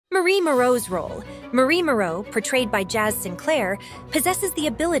Marie Moreau's role. Marie Moreau, portrayed by Jazz Sinclair, possesses the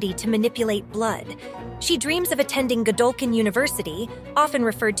ability to manipulate blood. She dreams of attending Godolphin University, often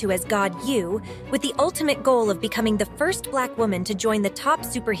referred to as God U, with the ultimate goal of becoming the first Black woman to join the top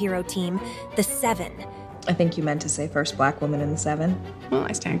superhero team, the Seven. I think you meant to say first Black woman in the Seven. Well,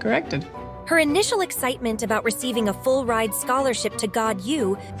 I stand corrected. Her initial excitement about receiving a full-ride scholarship to God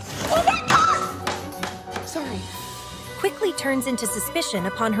U quickly turns into suspicion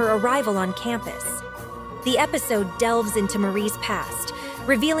upon her arrival on campus. The episode delves into Marie's past,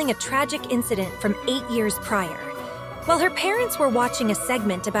 revealing a tragic incident from 8 years prior. While her parents were watching a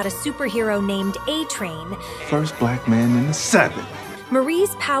segment about a superhero named A-Train, first Black man in the Seven,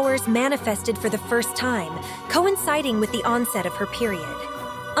 Marie's powers manifested for the first time, coinciding with the onset of her period.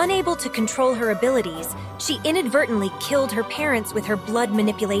 Unable to control her abilities, she inadvertently killed her parents with her blood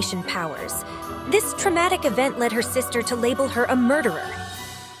manipulation powers. This traumatic event led her sister to label her a murderer.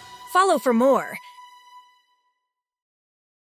 Follow for more.